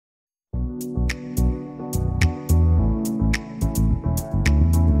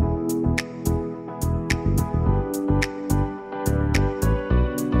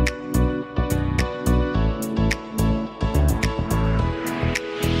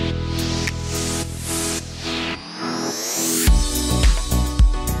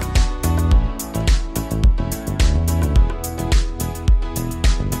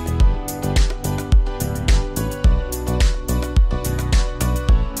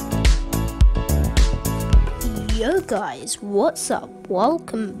Hello guys, what's up?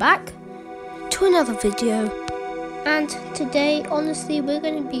 Welcome back to another video, and today honestly we're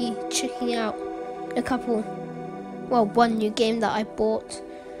going to be checking out one new game that I bought.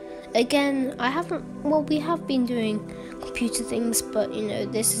 Again, we have been doing computer things, but you know,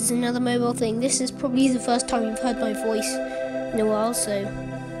 this is another mobile thing. This is probably the first time you've heard my voice in a while, so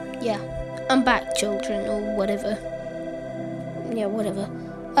yeah, I'm back, children, or whatever. Yeah, whatever.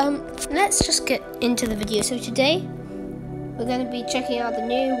 Let's just get into the video. So today, we're going to be checking out the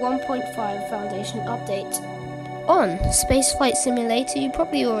new 1.5 Foundation update on Spaceflight Simulator. You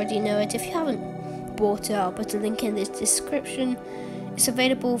probably already know it. If you haven't bought it, I'll put a link in the description. It's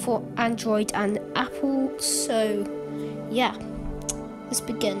available for Android and Apple. So, yeah, let's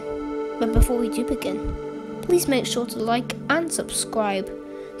begin. But before we do begin, please make sure to like and subscribe,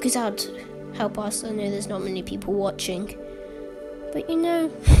 because that would help us. I know there's not many people watching, but you know,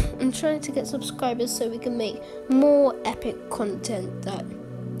 I'm trying to get subscribers so we can make more epic content that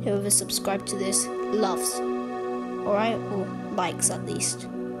whoever subscribed to this loves. Alright, or likes at least.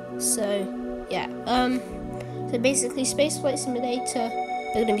 So, yeah. So basically, Spaceflight Simulator,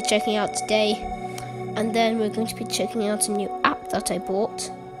 we're going to be checking out today. And then we're going to be checking out a new app that I bought.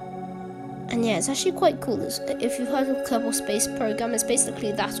 And yeah, it's actually quite cool. If you've heard of Kerbal Space Program, it's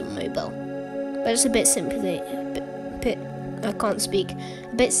basically that on mobile. But it's a bit I can't speak.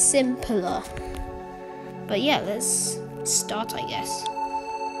 A bit simpler. But yeah, let's start, I guess.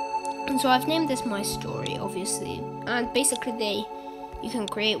 And so I've named this My Story, obviously. And basically you can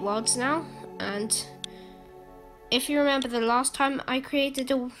create worlds now. And if you remember the last time I played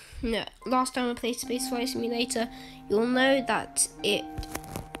Spaceflight Simulator, you'll know that it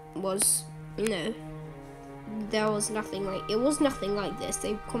was, there was nothing like this.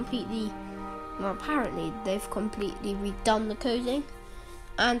 Apparently they've completely redone the coding,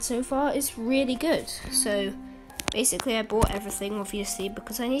 and so far it's really good. So basically I bought everything, obviously,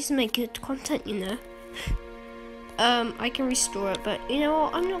 because I need to make good content, I can restore it, but you know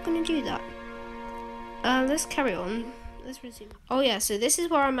what, I'm not going to do that. Let's carry on. Let's resume. Oh yeah, so this is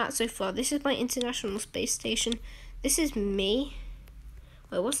where I'm at so far. This is my International Space Station. This is me.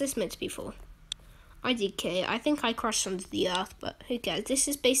 Wait, what's this meant to be for? IDK. I think I crashed onto the Earth, but who cares? This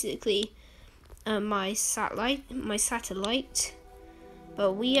is basically my satellite,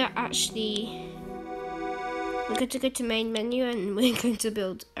 but we are actually, we're going to go to main menu and we're going to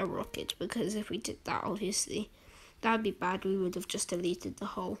build a rocket, because if we did that, obviously that would be bad. We would have just deleted the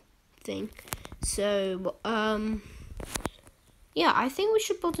whole thing. So yeah, I think we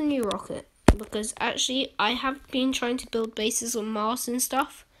should build a new rocket, because actually I have been trying to build bases on Mars and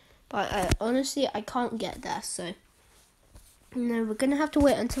stuff, but honestly I can't get there. So no, we're gonna have to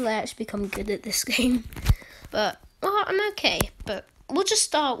wait until I actually become good at this game. But well, I'm okay. But we'll just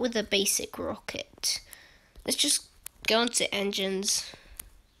start with a basic rocket. Let's just go into engines.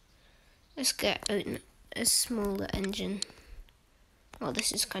 Let's get a smaller engine. Well,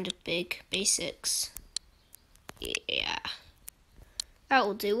 this is kind of big. Basics. Yeah, that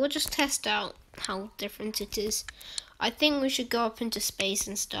will do. We'll just test out how different it is. I think we should go up into space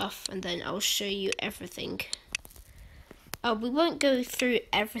and stuff, and then I'll show you everything. We won't go through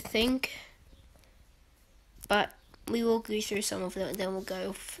everything, but we will go through some of them, and then we'll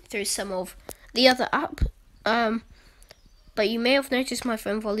go through some of the other app. But you may have noticed my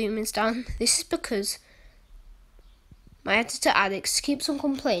phone volume is down. This is because my editor Alex keeps on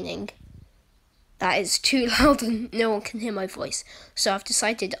complaining that it's too loud and no one can hear my voice. So I've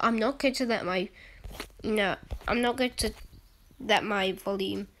decided I'm not going to let my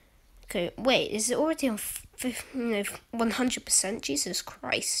volume go. Wait, is it already on 100%? Jesus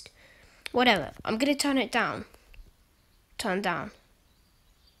Christ. Whatever. I'm going to turn it down. Turn down.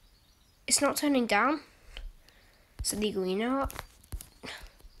 It's not turning down. It's illegal, you know what?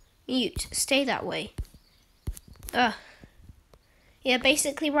 Mute. Stay that way. Yeah,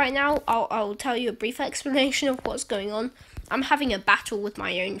 basically right now, I'll tell you a brief explanation of what's going on. I'm having a battle with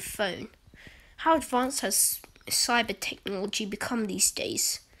my own phone. How advanced has cyber technology become these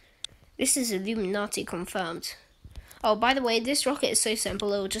days? This is Illuminati confirmed. Oh, by the way, this rocket is so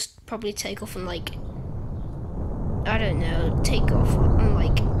simple, it'll just probably take off on take off on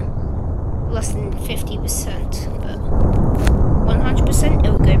less than 50%, but 100% it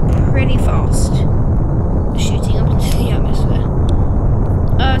will go pretty fast, shooting up into the atmosphere.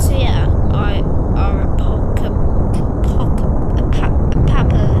 So yeah, I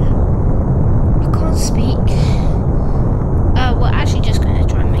can't speak. We're actually just going to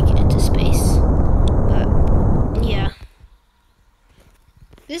try and make it into space. But yeah,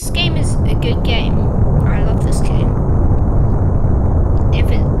 this game is a good game. I love this game.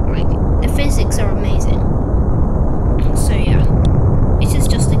 The physics are amazing.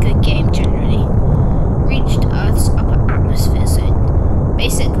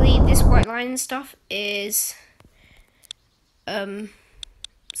 is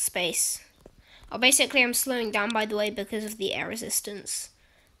space. Oh, basically I'm slowing down, by the way, because of the air resistance,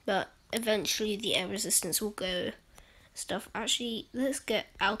 but eventually the air resistance will go. Stuff. Actually, let's get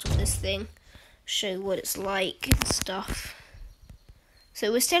out of this thing, show what it's like and stuff. So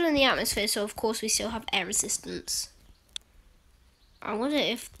we're still in the atmosphere, so of course we still have air resistance. I wonder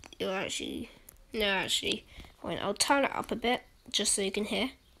if it'll actually... No, actually, wait, I'll turn it up a bit, just so you can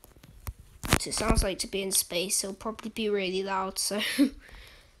hear. It sounds like to be in space, it'll probably be really loud, so...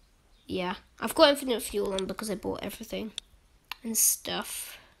 Yeah, I've got infinite fuel on because I bought everything and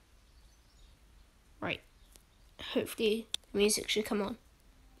stuff. Right, hopefully the music should come on.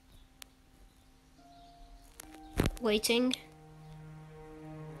 Waiting.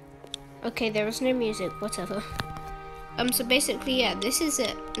 Okay, there is no music, whatever. So basically, yeah, this is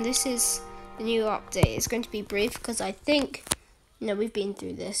it. This is the new update. It's going to be brief because I think, we've been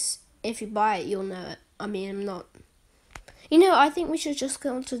through this. If you buy it, you'll know it. I mean, I'm not. I think we should just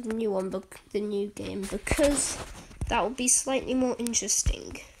go on to the new one, the new game, because that will be slightly more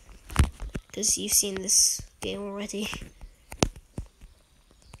interesting. Because you've seen this game already.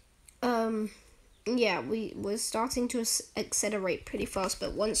 Yeah, we're starting to accelerate pretty fast,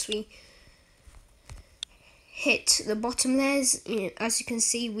 but once we hit the bottom layers, as you can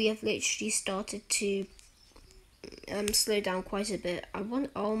see, we have literally started to slow down quite a bit.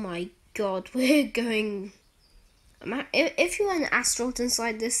 Oh my god, we're going... If you were an astronaut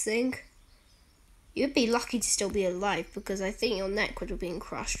inside this thing, you'd be lucky to still be alive, because I think your neck would have been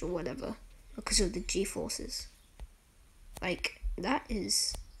crushed or whatever, because of the G-forces. Like, that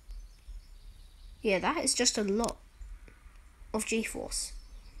is just a lot of G-force.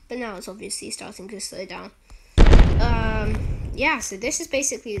 But now it's obviously starting to slow down. Yeah, so this is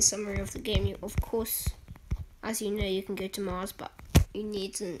basically the summary of the game. Of course, as you know, you can go to Mars, but you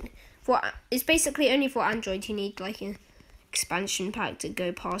need it's basically only for Android. You need like an expansion pack to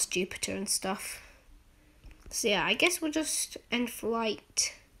go past Jupiter and stuff. So yeah, I guess we'll just end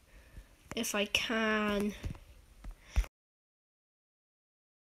flight if I can.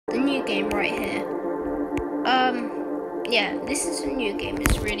 The new game right here. Yeah, this is a new game.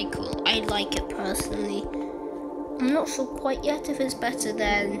 It's really cool. I like it personally. I'm not sure quite yet if it's better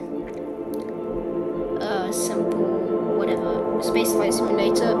than simple whatever spaceflight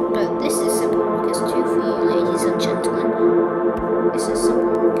simulator, but this is Simple Rockets 2 for you, ladies and gentlemen. This is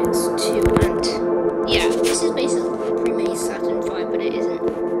Simple Rockets 2, and yeah, this is basically pre-made Saturn V, but it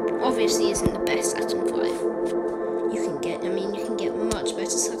obviously isn't the best Saturn V. You can get much better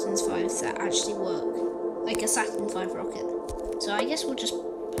Saturn V's that actually work, like a Saturn V rocket. So I guess we'll just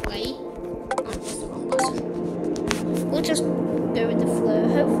play. Oh, that's the wrong button. We'll just go with the flow.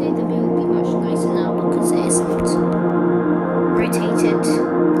 Hopefully the view will be much nicer now because it isn't rotated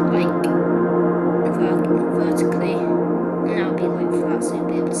like vertically. Now it'll be like flat, so you'll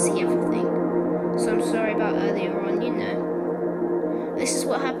be able to see everything. So I'm sorry about earlier on, This is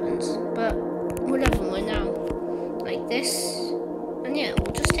what happens, but whatever, we're now like this, and yeah,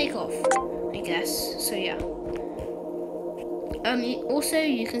 we'll just take off, I guess. So yeah. Also,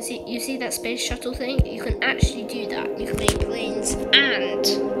 you see that space shuttle thing? You can actually do that. You can make planes and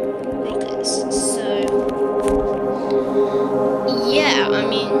rockets. So, yeah,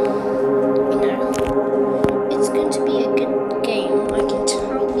 it's going to be a good game. I can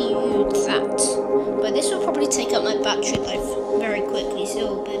tell you that. But this will probably take up my battery life very quickly,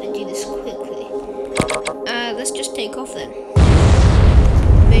 so we'll better do this quickly. Let's just take off then.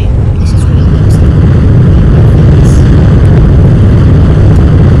 Boom. This is what it looks like.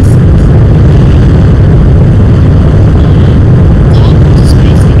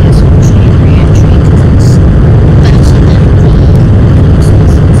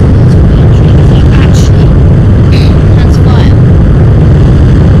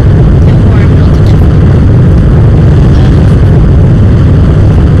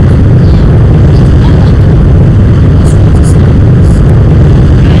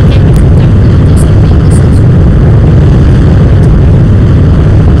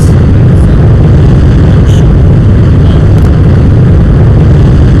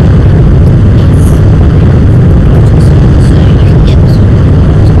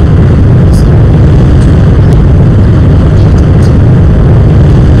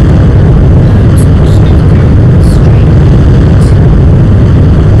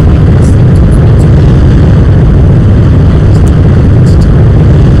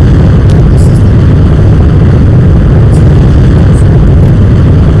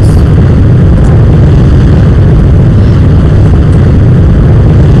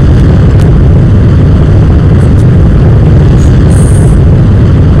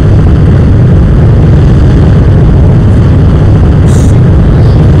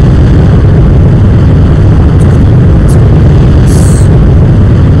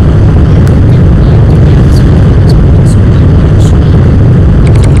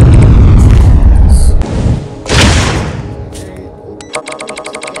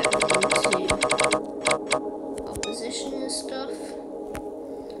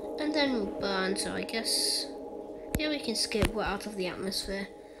 can skip. We're out of the atmosphere.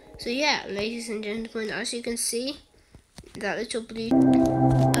 So yeah, ladies and gentlemen, as you can see, that little blue.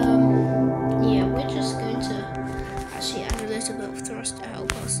 Yeah, we're just going to actually add a little bit of thrust to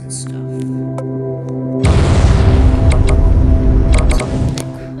help us and stuff. That's a bit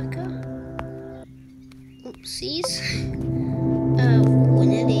quicker. Oopsies. We're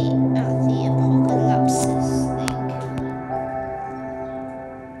nearly at the apocalypse thing.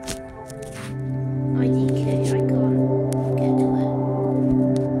 IDK, I can't get to it.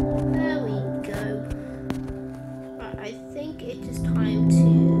 There we go. Right, I think it is time to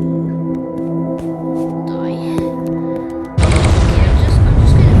die. Okay, I'm just gonna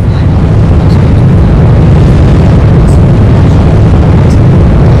fly.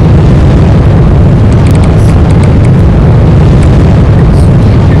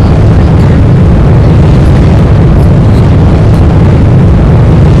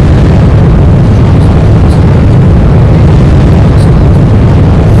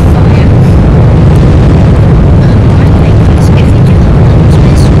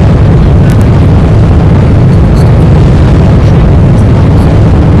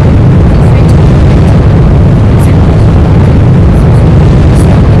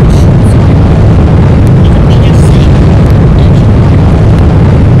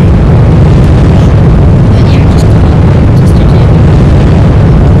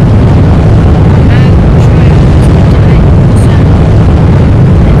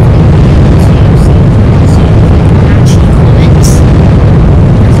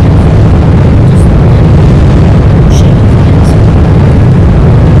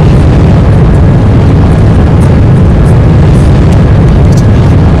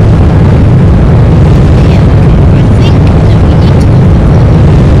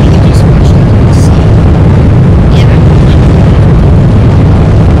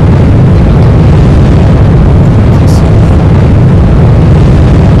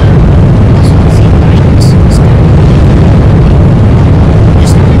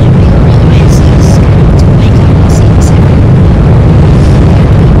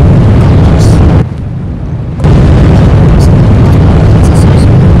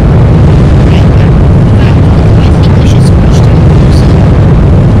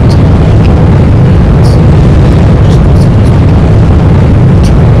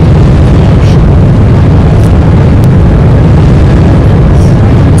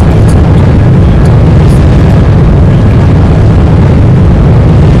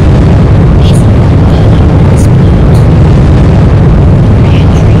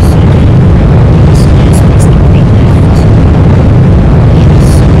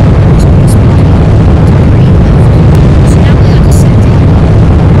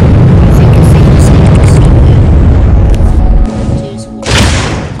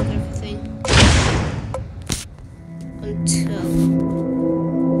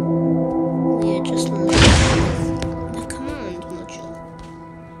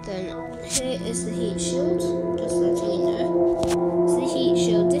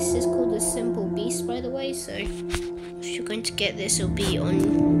 To get this, it'll be on.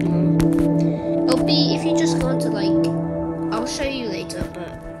 It'll be if you just go onto I'll show you later,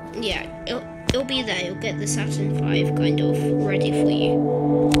 but yeah, it'll be there. You'll get the Saturn 5 kind of ready for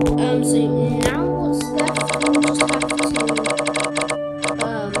you. So now what's left? We'll just have to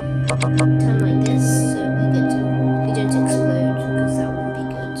turn like this so we don't explode, because that wouldn't be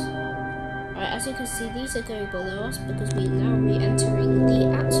good. Alright, as you can see, these are going below us because we're now re-entering the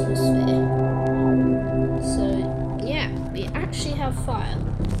atmosphere. So yeah, we actually have fire.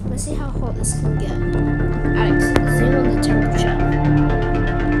 Let's see how hot this can get. Alex, zoom on the temperature.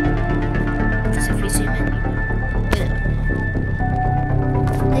 Because if we zoom in,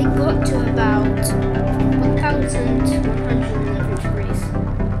 they got to about 1,111 degrees,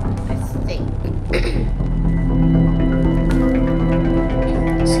 I think.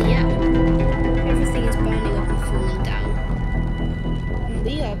 So yeah, everything is burning up and falling down. And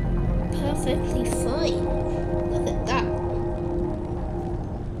we are perfectly fine. Look at that.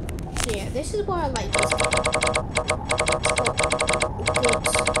 So yeah, this is why I like this game.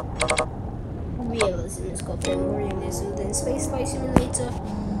 It's got good realism, it's got more realism than Space Flight Simulator,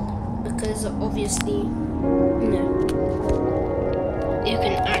 because obviously, you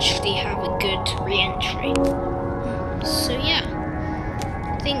can actually have a good re-entry. So yeah,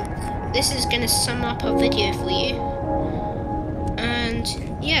 I think this is going to sum up our video for you. And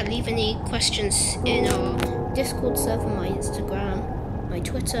yeah, leave any questions in our Discord server, my Instagram, my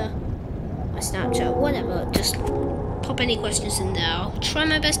Twitter, my Snapchat, whatever. Just pop any questions in there. I'll try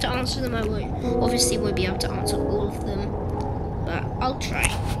my best to answer them. I obviously won't be able to answer all of them, but I'll try,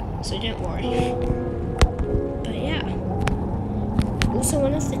 so don't worry. But yeah. Also,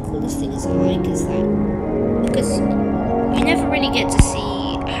 one of the coolest things I like is that because you never really get to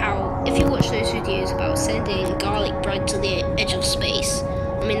see how, if you watch those videos about sending garlic bread to the edge of space,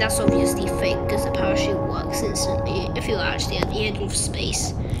 I mean that's obviously fake because the parachute works instantly. If you're actually at the edge of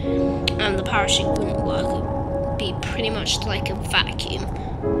space, the parachute wouldn't work. It would be pretty much like a vacuum.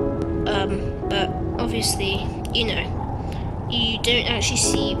 But obviously, you know, you don't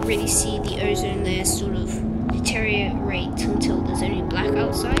actually really see the ozone layer sort of deteriorate until there's only black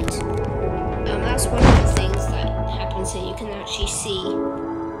outside. That's one of the things that happens here. You can actually see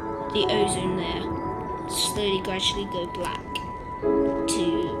the ozone layer slowly, gradually go black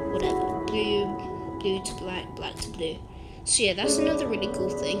to whatever, blue to black, black to blue. So yeah, that's another really cool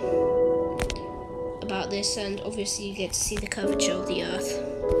thing about this, and obviously you get to see the curvature of the Earth,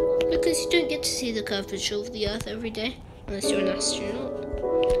 because you don't get to see the curvature of the Earth every day unless you're an astronaut.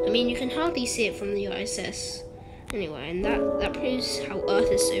 I mean, you can hardly see it from the ISS anyway, and that proves how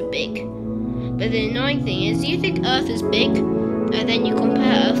Earth is so big. But the annoying thing is, you think Earth is big, and then you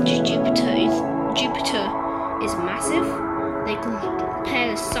compare Earth to Jupiter. Jupiter is massive. They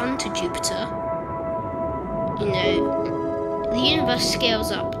compare the Sun to Jupiter. You know, the universe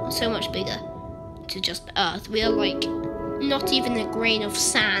scales up so much bigger to just Earth. We are like not even a grain of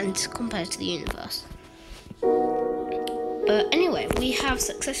sand compared to the universe. But anyway, we have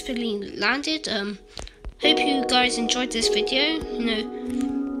successfully landed. Hope you guys enjoyed this video. You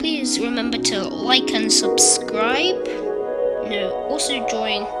know, please remember to like and subscribe. You know, also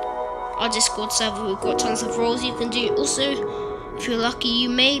join our Discord server. We've got tons of roles you can do. Also, if you're lucky, you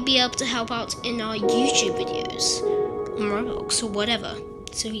may be able to help out in our YouTube videos on Roblox or whatever.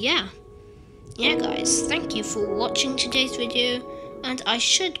 So yeah guys, thank you for watching today's video, and I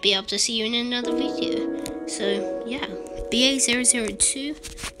should be able to see you in another video. So yeah,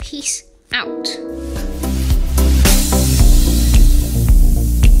 BA002, peace out.